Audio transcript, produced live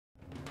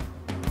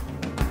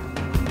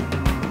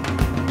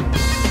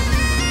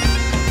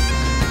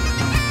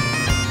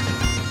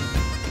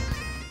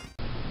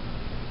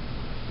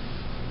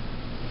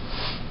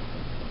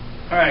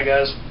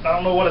Alright guys, I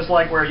don't know what it's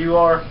like where you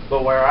are,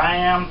 but where I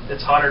am,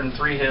 it's hotter than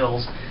 3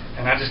 hills,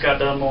 and I just got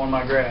done mowing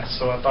my grass,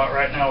 so I thought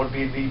right now would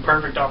be the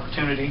perfect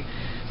opportunity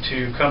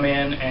to come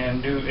in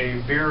and do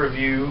a beer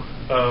review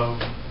of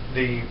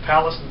the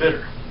Palace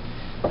Bitter.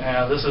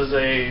 This is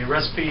a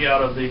recipe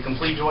out of the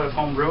Complete Joy of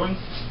Home Brewing.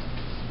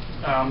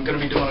 I'm going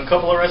to be doing a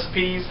couple of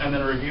recipes and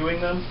then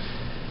reviewing them.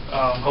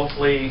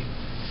 Hopefully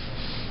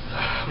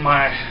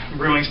my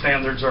brewing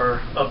standards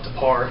are up to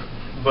par,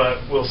 but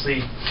we'll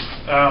see.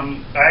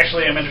 I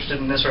actually am interested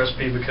in this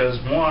recipe because,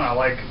 one, I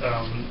like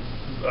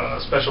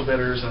special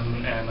bitters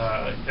and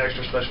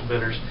extra special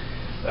bitters,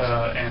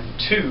 and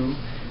two,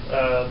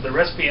 the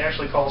recipe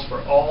actually calls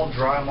for all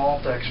dry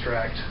malt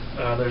extract.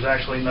 There's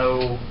actually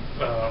no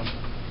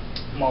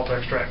malt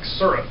extract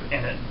syrup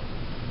in it,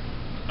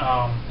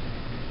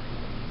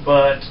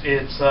 but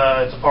it's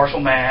a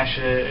partial mash.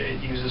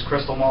 It uses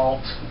crystal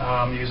malt,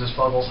 uses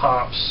Fuggles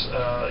hops,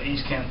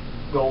 East Kent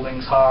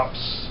Goldings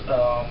hops,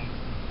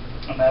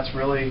 and that's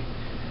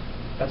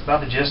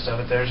about the gist of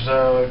it. There's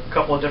a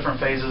couple of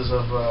different phases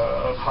of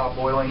hop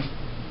boiling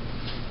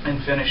and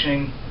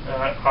finishing,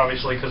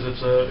 obviously because it's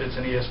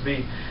an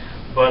ESB.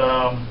 But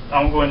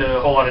I won't go into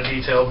a whole lot of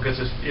detail because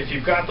if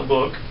you've got the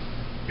book,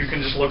 you can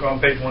just look on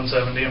page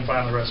 170 and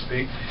find the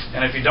recipe.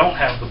 And if you don't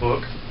have the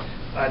book,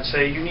 I'd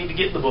say you need to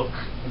get the book,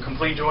 The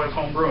Complete Joy of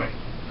Home Brewing.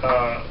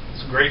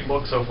 It's a great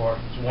book so far.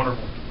 It's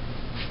wonderful.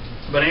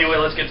 But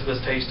anyway, let's get to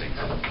this tasting.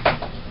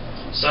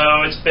 So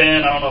it's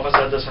been, I don't know if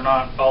I said this or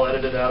not, I'll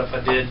edit it out if I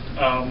did.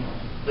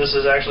 This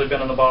has actually been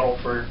in the bottle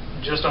for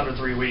just under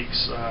 3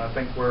 weeks. I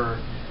think we're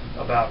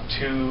about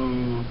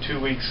two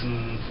weeks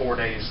and 4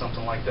 days,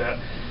 something like that.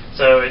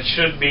 So it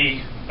should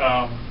be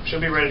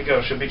ready to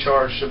go, should be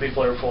charged, should be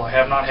flavorful. I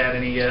have not had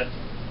any yet.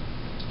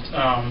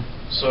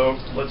 So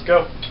let's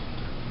go.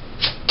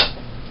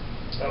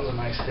 That was a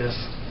nice hiss.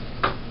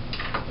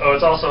 Oh,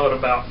 it's also at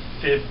about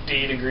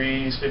 50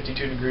 degrees,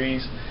 52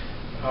 degrees.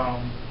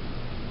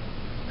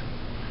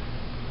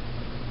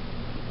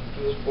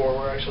 This pour,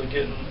 we're actually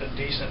getting a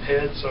decent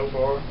head so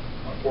far.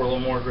 I'll pour a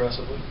little more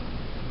aggressively.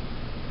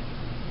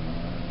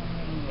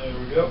 There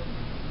we go.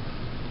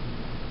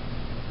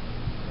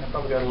 I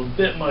probably got a little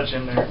bit much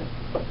in there.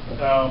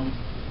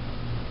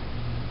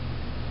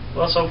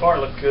 Well, so far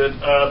it looked good.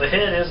 The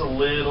head is a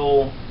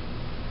little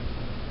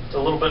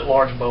bit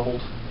large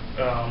bubbled.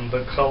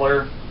 The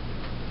color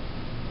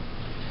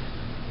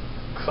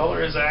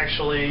is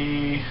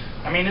actually,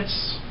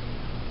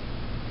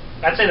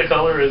 I'd say the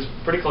color is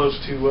pretty close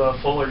to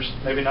Fuller's,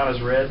 maybe not as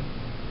red.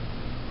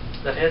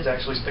 That head's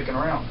actually sticking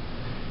around.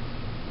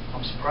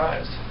 I'm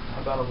surprised.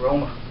 How about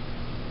aroma?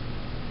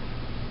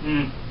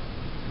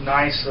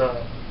 Nice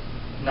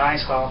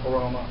hop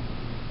aroma.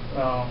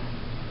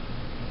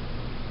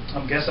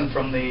 I'm guessing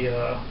from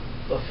the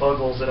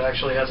Fuggles, it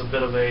actually has a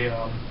bit of a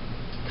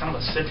kind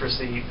of a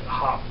citrusy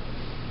hop.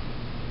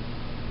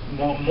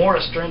 More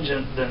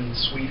astringent than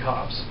sweet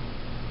hops.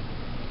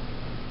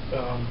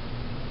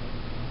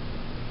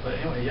 But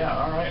anyway, yeah,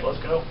 alright, let's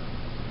go.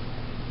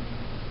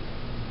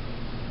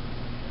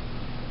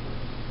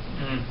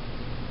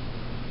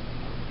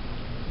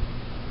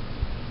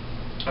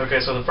 Okay,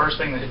 so the first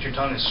thing that hits your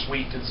tongue is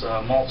sweet. It's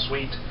malt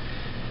sweet.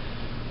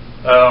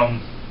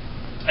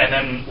 And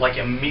then, like,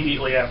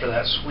 immediately after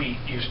that sweet,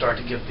 you start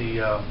to get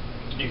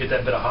you get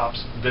that bit of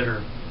hops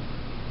bitter.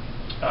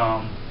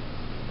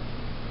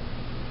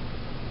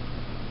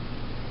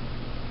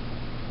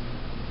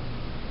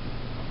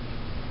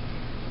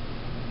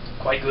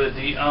 Quite good.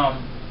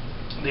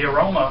 The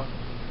aroma,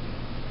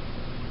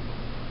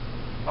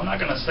 I'm not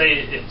going to say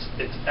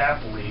it's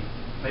apple-y.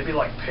 Maybe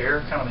like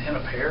pear, kind of a hint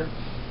of pear.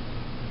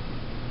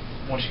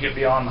 Once you get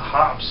beyond the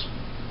hops,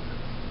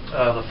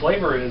 the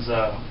flavor is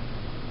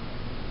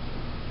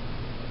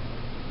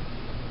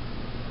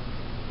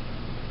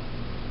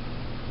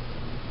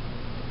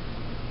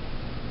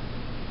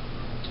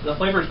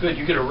good.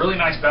 You get a really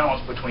nice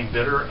balance between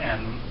bitter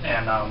and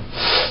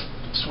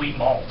sweet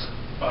malt.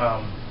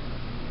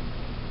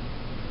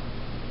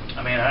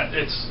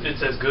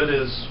 It's as good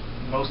as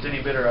most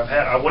any bitter I've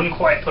had. I wouldn't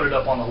quite put it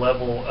up on the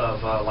level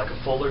of like a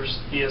Fuller's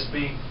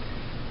ESB.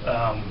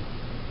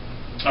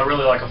 I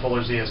really like a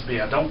Fuller's ESB.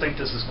 I don't think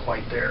this is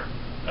quite there.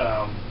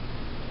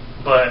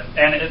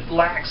 And it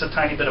lacks a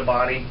tiny bit of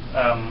body.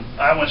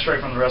 I went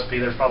straight from the recipe.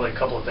 There's probably a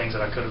couple of things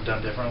that I could have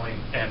done differently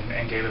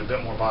and gave it a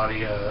bit more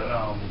body.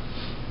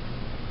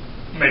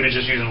 Maybe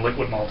just using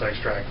liquid malt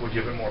extract would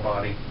give it more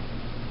body.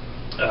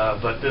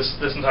 But this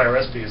entire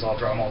recipe is all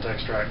dry malt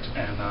extract,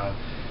 and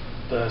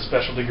the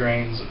specialty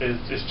grains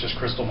is just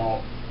crystal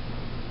malt.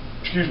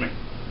 Excuse me.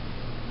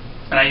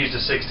 And I used a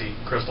 60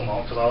 crystal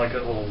malt because I like a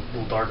little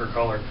darker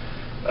color.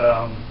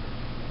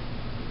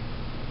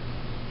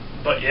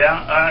 But yeah,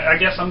 I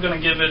guess I'm going to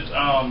give it.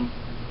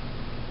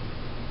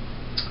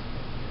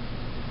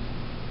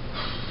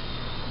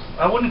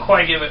 I wouldn't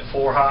quite give it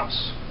 4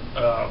 hops.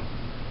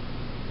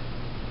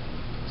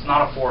 It's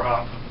not a 4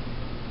 hop.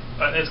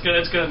 It's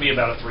going to be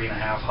about a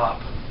 3.5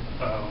 hop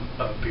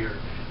beer.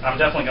 I'm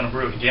definitely going to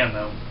brew it again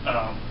though,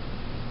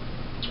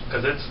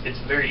 because it's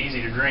very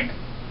easy to drink.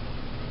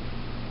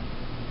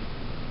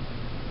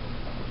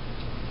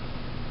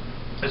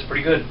 It's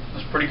pretty good.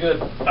 It's pretty good.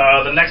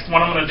 The next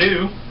one I'm going to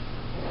do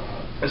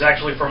is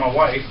actually for my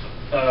wife.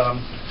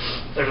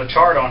 There's a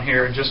chart on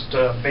here, just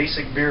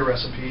basic beer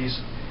recipes,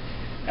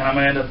 and I'm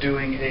going to end up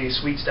doing a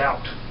sweet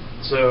stout.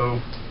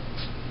 So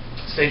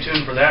stay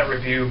tuned for that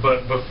review.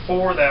 But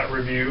before that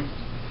review,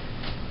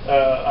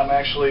 I'm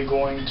actually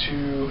going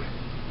to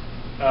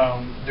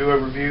do a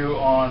review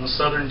on the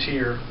Southern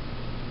Tier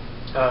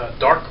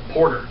Dark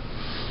Porter.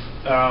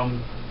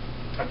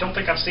 I don't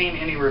think I've seen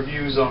any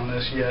reviews on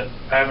this yet.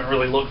 I haven't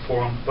really looked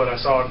for them, but I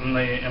saw it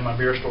in my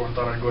beer store and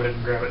thought I'd go ahead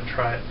and grab it and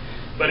try it.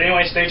 But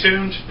anyway, stay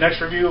tuned.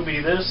 Next review will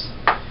be this,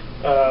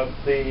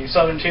 the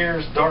Southern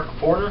Tier's Dark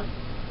Porter.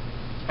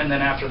 And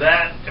then after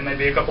that, it may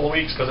be a couple of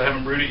weeks because I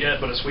haven't brewed it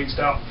yet, but a sweet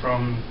stout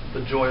from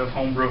the joy of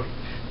home brewing.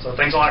 So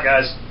thanks a lot,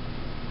 guys.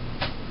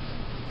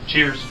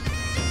 Cheers.